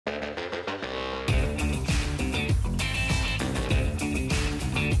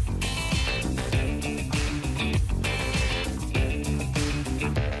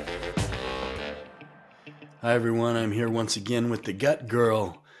Hi, everyone. I'm here once again with the Gut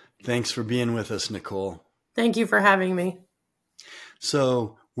Girl. Thanks for being with us, Nicole. Thank you for having me.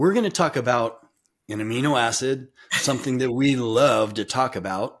 So we're going to talk about an amino acid, something that we love to talk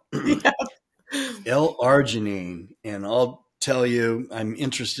about, Yeah. L-arginine. And I'll tell you, I'm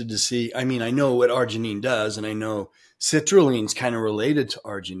interested to see, I know what arginine does, and I know citrulline is kind of related to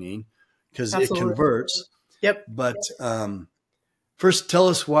arginine because it Absolutely. converts. Yep. But first, tell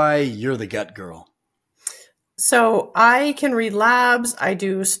us why you're the Gut Girl. So I can read labs. I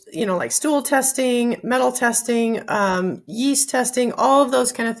do, like stool testing, metal testing, yeast testing, all of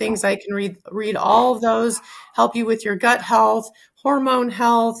those kind of things. I can read all of those, help you with your gut health, hormone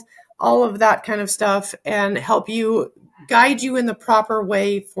health, all of that kind of stuff, and help you guide you in the proper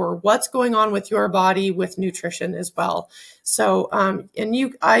way for what's going on with your body with nutrition as well. So,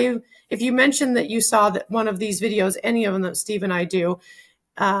 if you mentioned that you saw that one of these videos, any of them that Steve and I do,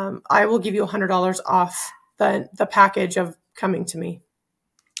 I will give you $100 off the package of coming to me.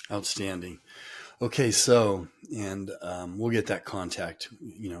 Outstanding. Okay, so, and we'll get that contact,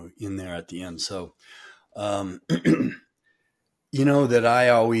 in there at the end. So, that I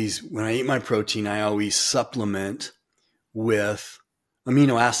always, when I eat my protein, I always supplement with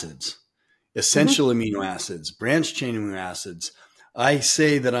amino acids, essential amino acids, branch chain amino acids. I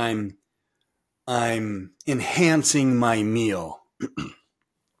say that I'm enhancing my meal.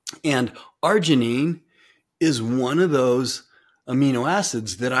 And arginine is one of those amino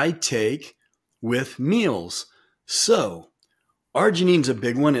acids that I take with meals. So arginine's a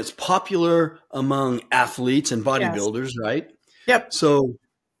big one. It's popular among athletes and bodybuilders, yes. Right? Yep. So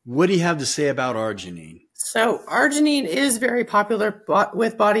what do you have to say about arginine? So arginine is very popular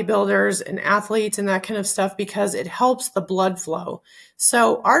with bodybuilders and athletes and that kind of stuff because it helps the blood flow.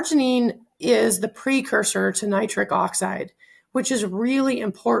 So arginine is the precursor to nitric oxide, which is really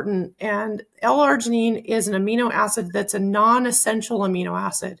important. And L-arginine is an amino acid that's a non-essential amino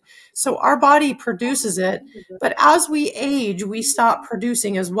acid. So our body produces it, but as we age, we stop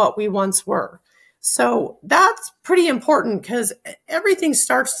producing as what we once were. So that's pretty important because everything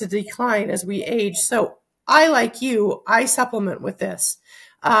starts to decline as we age. So I, like you, I supplement with this.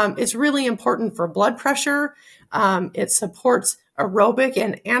 It's really important for blood pressure. It supports aerobic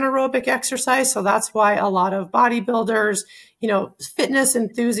and anaerobic exercise. So that's why a lot of bodybuilders, fitness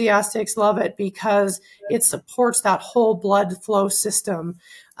enthusiasts love it because it supports that whole blood flow system.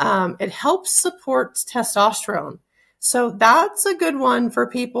 It helps support testosterone. So that's a good one for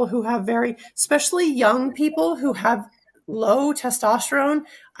people who have especially young people who have low testosterone.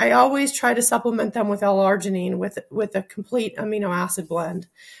 I always try to supplement them with L-arginine with a complete amino acid blend.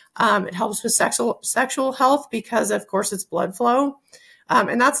 It helps with sexual health because, of course, it's blood flow.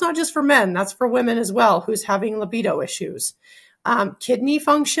 And that's not just for men. That's for women as well, who's having libido issues. Kidney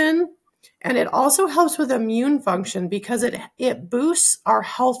function. And it also helps with immune function because it boosts our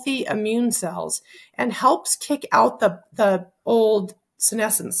healthy immune cells and helps kick out the old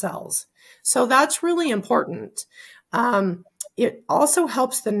senescent cells. So that's really important. It also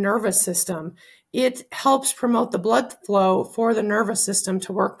helps the nervous system. It helps promote the blood flow for the nervous system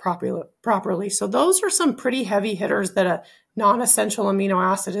to work properly. So those are some pretty heavy hitters that a non-essential amino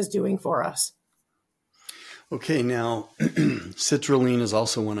acid is doing for us. Okay, now citrulline is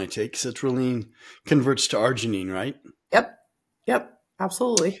also one I take. Citrulline converts to arginine, right? Yep,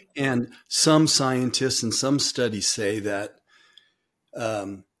 absolutely. And some scientists and some studies say that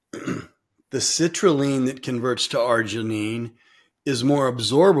the citrulline that converts to arginine is more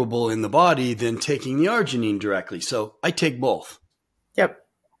absorbable in the body than taking the arginine directly. So I take both. Yep.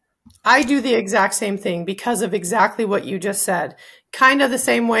 I do the exact same thing because of exactly what you just said. Kind of the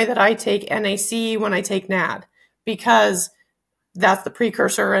same way that I take NAC when I take NAD, because that's the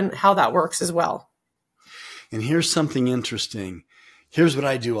precursor and how that works as well. And here's something interesting. Here's what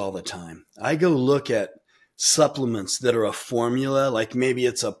I do all the time. I go look at supplements that are a formula, like maybe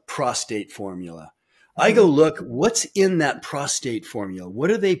it's a prostate formula. I go look, what's in that prostate formula? What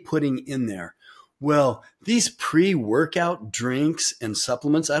are they putting in there? Well, these pre-workout drinks and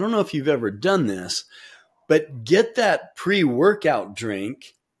supplements, I don't know if you've ever done this, but get that pre-workout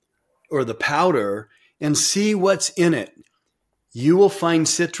drink or the powder and see what's in it. You will find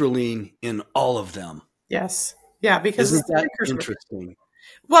citrulline in all of them. Yes. Yeah, because isn't that interesting?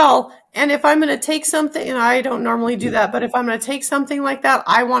 Well, and if I'm going to take something, and I don't normally do that, but if I'm going to take something like that,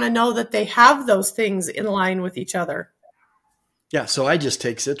 I want to know that they have those things in line with each other. Yeah, so I just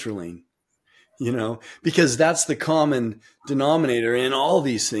take citrulline, because that's the common denominator in all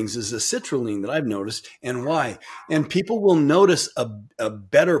these things is the citrulline that I've noticed. And why? And people will notice a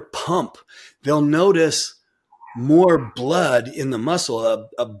better pump. They'll notice more blood in the muscle,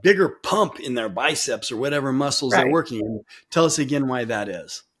 a bigger pump in their biceps or whatever muscles they're working in. Tell us again why that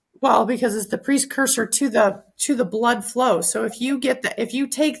is. Well, because it's the precursor to the blood flow. So if you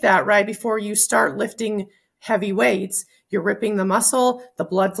take that right before you start lifting heavy weights, you're ripping the muscle, the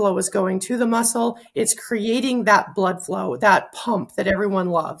blood flow is going to the muscle. It's creating that blood flow, that pump that everyone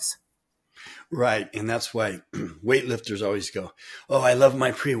loves. Right. And that's why weightlifters always go, oh, I love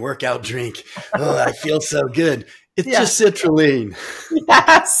my pre-workout drink. Oh, I feel so good. It's just citrulline.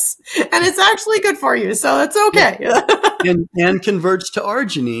 Yes. And it's actually good for you. So it's okay. and converts to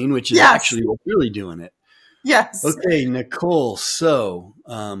arginine, which is actually what's really doing it. Yes. Okay, Nicole. So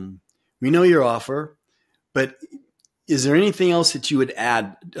we know your offer, but is there anything else that you would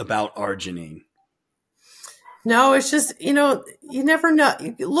add about arginine? No, it's just, you never know.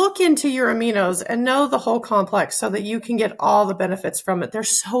 Look into your aminos and know the whole complex so that you can get all the benefits from it. They're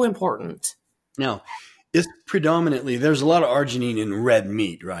so important. Now, it's predominantly, there's a lot of arginine in red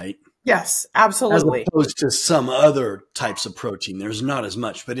meat, right? Yes, absolutely. As opposed to some other types of protein. There's not as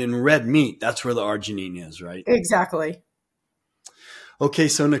much, but in red meat, that's where the arginine is, right? Exactly. Okay,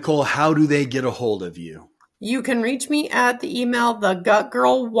 so Nicole, how do they get a hold of you? You can reach me at the email,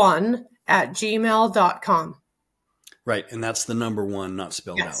 thegutgirl1@gmail.com. Right. And that's the number 1, not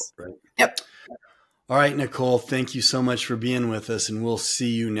spelled out, right? Yep. All right, Nicole, thank you so much for being with us, and we'll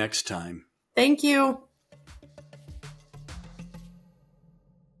see you next time. Thank you.